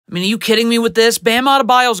I mean, are you kidding me with this? Bam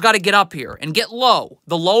Adebayo's got to get up here and get low.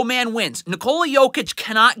 The low man wins. Nikola Jokic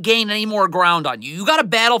cannot gain any more ground on you. You got to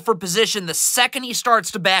battle for position the second he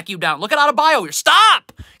starts to back you down. Look at Adebayo here.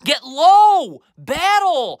 Stop! Get low!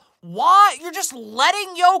 Battle! Why? You're just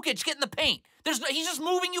letting Jokic get in the paint. He's just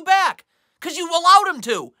moving you back because you allowed him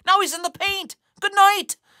to. Now he's in the paint. Good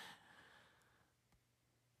night.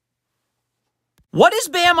 What is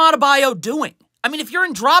Bam Adebayo doing? I mean, if you're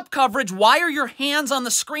in drop coverage, why are your hands on the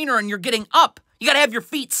screener and you're getting up? You got to have your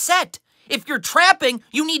feet set. If you're trapping,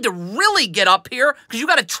 you need to really get up here because you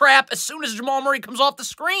got to trap as soon as Jamal Murray comes off the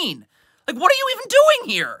screen. Like, what are you even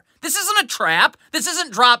doing here? This isn't a trap. This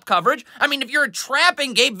isn't drop coverage. I mean, if you're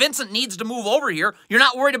trapping, Gabe Vincent needs to move over here. You're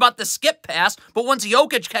not worried about the skip pass, but once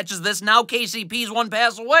Jokic catches this, now KCP's one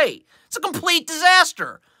pass away. It's a complete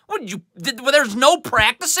disaster. There's no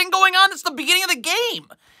practicing going on? It's the beginning of the game.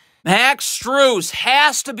 Max Strus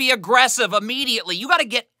has to be aggressive immediately. You got to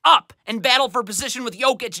get up and battle for position with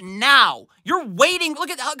Jokic now. You're waiting.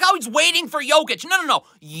 Look at how he's waiting for Jokic. No.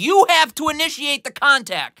 You have to initiate the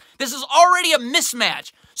contact. This is already a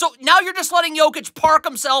mismatch. So now you're just letting Jokic park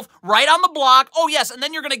himself right on the block. Oh, yes, and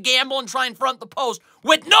then you're going to gamble and try and front the post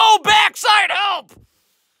with no backside help.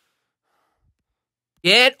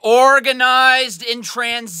 Get organized in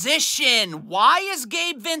transition. Why is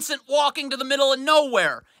Gabe Vincent walking to the middle of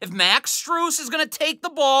nowhere? If Max Strus is going to take the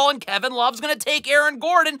ball and Kevin Love's going to take Aaron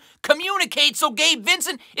Gordon, communicate so Gabe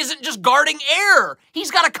Vincent isn't just guarding air. He's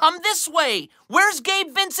got to come this way. Where's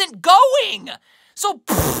Gabe Vincent going? So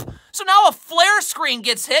now a flare screen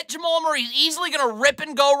gets hit. Jamal Murray's easily going to rip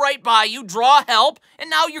and go right by you, draw help, and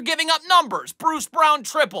now you're giving up numbers. Bruce Brown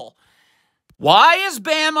triple. Why is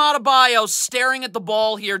Bam Adebayo staring at the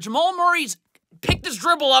ball here? Jamal Murray's picked his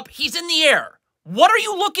dribble up. He's in the air. What are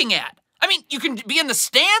you looking at? I mean, you can be in the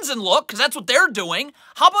stands and look, because that's what they're doing.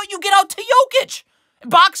 How about you get out to Jokic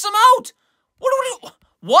and box him out?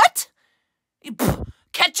 What?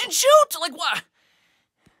 Catch and shoot? Like what?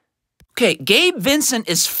 Okay, Gabe Vincent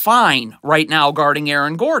is fine right now guarding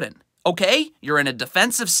Aaron Gordon. Okay? You're in a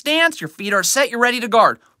defensive stance. Your feet are set. You're ready to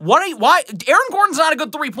guard. Why? Aaron Gordon's not a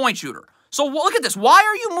good three-point shooter. So look at this. Why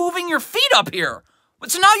are you moving your feet up here?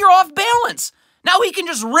 So now you're off balance. Now he can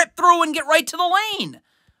just rip through and get right to the lane.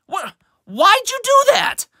 What? Why'd you do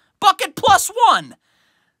that? Bucket +1.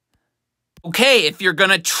 Okay, if you're going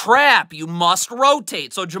to trap, you must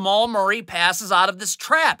rotate. So Jamal Murray passes out of this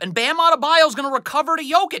trap. And Bam Adebayo's going to recover to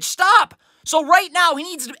Jokic. Stop. So right now, he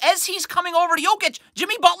needs to, as he's coming over to Jokic,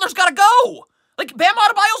 Jimmy Butler's got to go. Like, Bam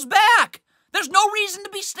Adebayo's back. There's no reason to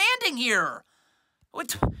be standing here.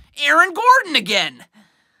 What? Aaron Gordon again.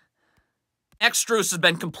 Max Strus has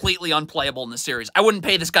been completely unplayable in this series. I wouldn't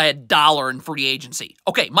pay this guy $1 in free agency.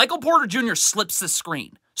 Okay, Michael Porter Jr. slips the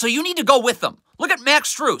screen. So you need to go with him. Look at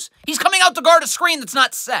Max Strus. He's coming out to guard a screen that's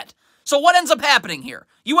not set. So what ends up happening here?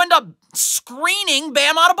 You end up screening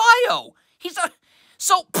Bam Adebayo.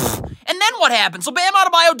 And then what happens? So Bam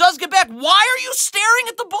Adebayo does get back. Why are you staring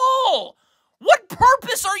at the ball? What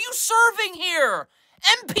purpose are you serving here?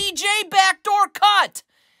 MPJ backdoor cut.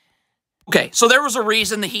 Okay, so there was a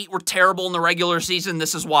reason the Heat were terrible in the regular season.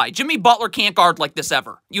 This is why. Jimmy Butler can't guard like this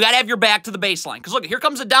ever. You got to have your back to the baseline. Because look, here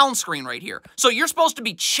comes a down screen right here. So you're supposed to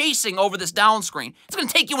be chasing over this down screen. It's going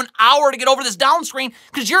to take you an hour to get over this down screen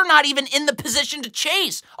because you're not even in the position to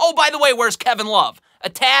chase. Oh, by the way, where's Kevin Love?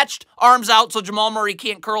 Attached, arms out, so Jamal Murray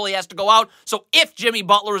can't curl. He has to go out. So if Jimmy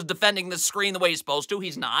Butler is defending this screen the way he's supposed to,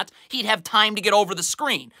 he's not. He'd have time to get over the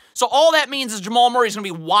screen. So all that means is Jamal Murray's going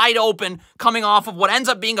to be wide open coming off of what ends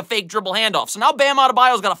up being a fake dribble handoff. So now Bam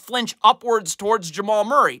Adebayo's got to flinch upwards towards Jamal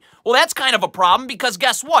Murray. Well, that's kind of a problem because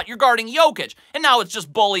guess what? You're guarding Jokic. And now it's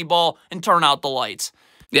just bully ball and turn out the lights.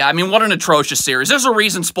 Yeah, I mean, what an atrocious series. There's a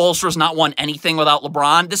reason Spoelstra's not won anything without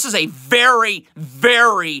LeBron. This is a very,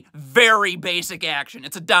 very, very basic action.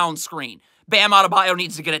 It's a down screen. Bam Adebayo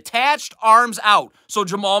needs to get attached, arms out, so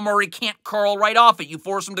Jamal Murray can't curl right off it. You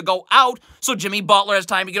force him to go out so Jimmy Butler has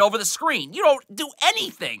time to get over the screen. You don't do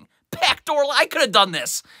anything. Backdoor, I could have done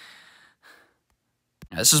this.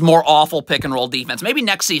 This is more awful pick-and-roll defense. Maybe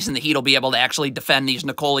next season the Heat will be able to actually defend these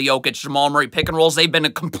Nikola Jokic, Jamal Murray pick-and-rolls. They've been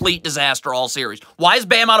a complete disaster all series. Why is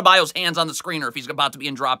Bam Adebayo's hands on the screener if he's about to be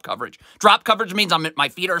in drop coverage? Drop coverage means my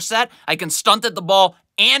feet are set, I can stunt at the ball,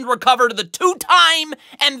 and recover to the two-time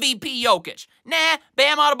MVP Jokic. Nah,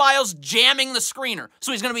 Bam Adebayo's jamming the screener,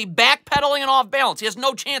 so he's going to be backpedaling and off balance. He has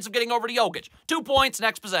no chance of getting over to Jokic. 2 points,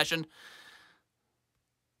 next possession.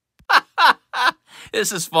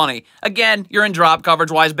 This is funny. Again, you're in drop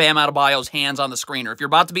coverage. Why is Bam Adebayo's hands on the screener? If you're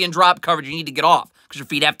about to be in drop coverage, you need to get off. because your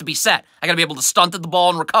feet have to be set. I got to be able to stunt at the ball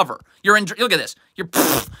and recover. Look at this.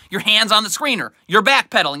 Your hands on the screener. You're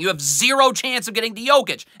backpedaling. You have zero chance of getting to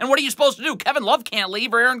Jokic. And what are you supposed to do? Kevin Love can't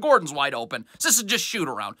leave or Aaron Gordon's wide open. So this is just shoot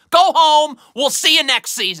around. Go home. We'll see you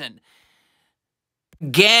next season.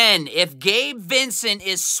 Again, if Gabe Vincent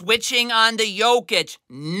is switching on to Jokic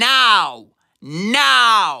now,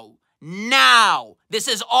 this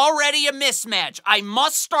is already a mismatch. I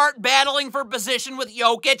must start battling for position with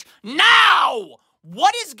Jokic now.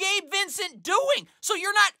 What is Gabe Vincent doing? So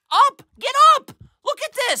you're not up. Get up. Look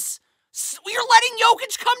at this. You're letting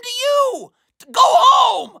Jokic come to you. Go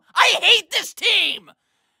home. I hate this team.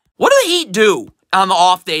 What do the Heat do on the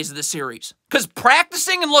off days of the series? Because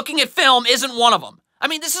practicing and looking at film isn't one of them. I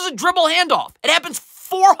mean, this is a dribble handoff. It happens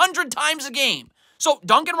 400 times a game. So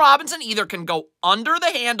Duncan Robinson either can go under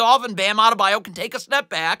the handoff and Bam Adebayo can take a step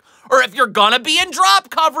back, or if you're going to be in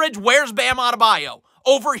drop coverage, where's Bam Adebayo?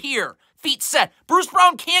 Over here. Feet set. Bruce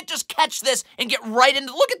Brown can't just catch this and get right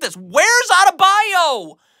into... Look at this. Where's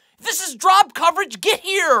Adebayo? This is drop coverage. Get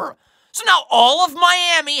here. So now all of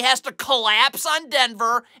Miami has to collapse on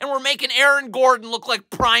Denver, and we're making Aaron Gordon look like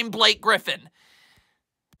prime Blake Griffin.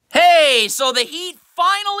 Hey, so the Heat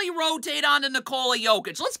finally rotate on to Nikola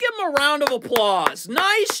Jokic. Let's give him a round of applause.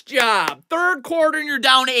 Nice job. Third quarter and you're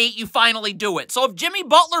down 8. You finally do it. So if Jimmy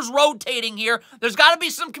Butler's rotating here, there's got to be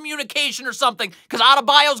some communication or something because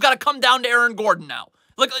Adebayo's got to come down to Aaron Gordon now.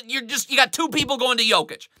 Look, you got two people going to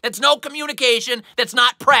Jokic. That's no communication. That's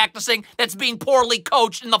not practicing. That's being poorly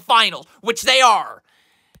coached in the finals, which they are.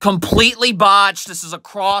 Completely botched. This is a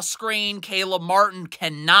cross screen. Caleb Martin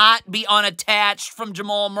cannot be unattached from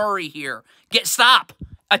Jamal Murray here. Stop.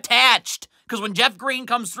 Attached. Because when Jeff Green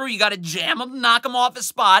comes through, you got to jam him, knock him off his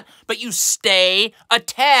spot, but you stay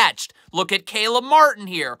attached. Look at Caleb Martin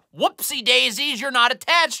here. Whoopsie daisies, you're not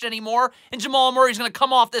attached anymore, and Jamal Murray's going to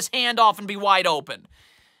come off this handoff and be wide open.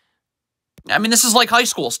 I mean, this is like high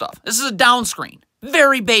school stuff. This is a down screen.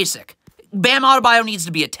 Very basic. Bam Adebayo needs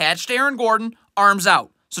to be attached to Aaron Gordon, arms out.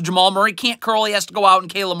 So Jamal Murray can't curl, he has to go out, and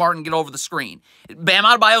Caleb Martin get over the screen. Bam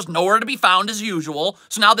Adebayo's nowhere to be found as usual,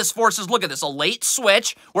 so now this forces, look at this, a late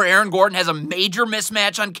switch where Aaron Gordon has a major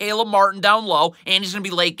mismatch on Caleb Martin down low, and he's going to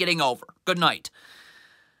be late getting over. Good night.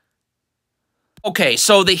 Okay,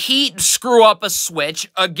 so the Heat screw up a switch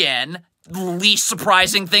again, least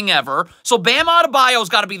surprising thing ever. So Bam Adebayo's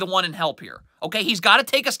got to be the one in help here. Okay, he's got to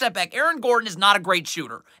take a step back. Aaron Gordon is not a great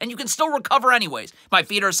shooter, and you can still recover anyways. My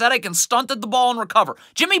feet are set, I can stunt at the ball and recover.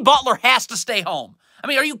 Jimmy Butler has to stay home. I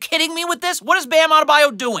mean, are you kidding me with this? What is Bam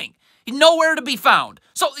Adebayo doing? He's nowhere to be found.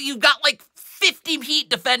 So you've got like 50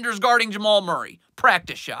 Heat defenders guarding Jamal Murray.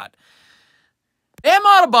 Practice shot. Bam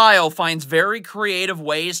Adebayo finds very creative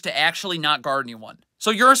ways to actually not guard anyone.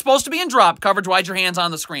 So you're supposed to be in drop coverage. Why'd your hands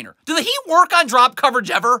on the screener? Do the Heat work on drop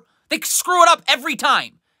coverage ever? They screw it up every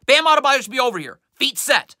time. Bam Adebayo should be over here. Feet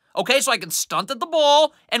set. Okay, so I can stunt at the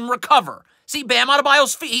ball and recover. See, Bam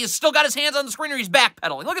Adebayo's feet, he's still got his hands on the screener. He's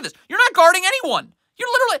backpedaling. Look at this. You're not guarding anyone. You're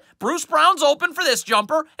literally... Bruce Brown's open for this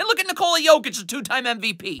jumper. And look at Nikola Jokic, a two-time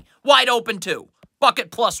MVP. Wide open, too. Bucket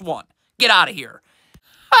 +1. Get out of here.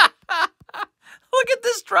 Look at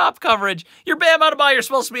this drop coverage. You're Bam Adebayo. You're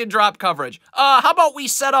supposed to be in drop coverage. How about we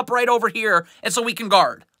set up right over here and so we can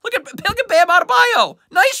guard? Look at Bam Adebayo.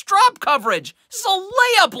 Nice drop coverage. This is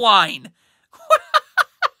a layup line.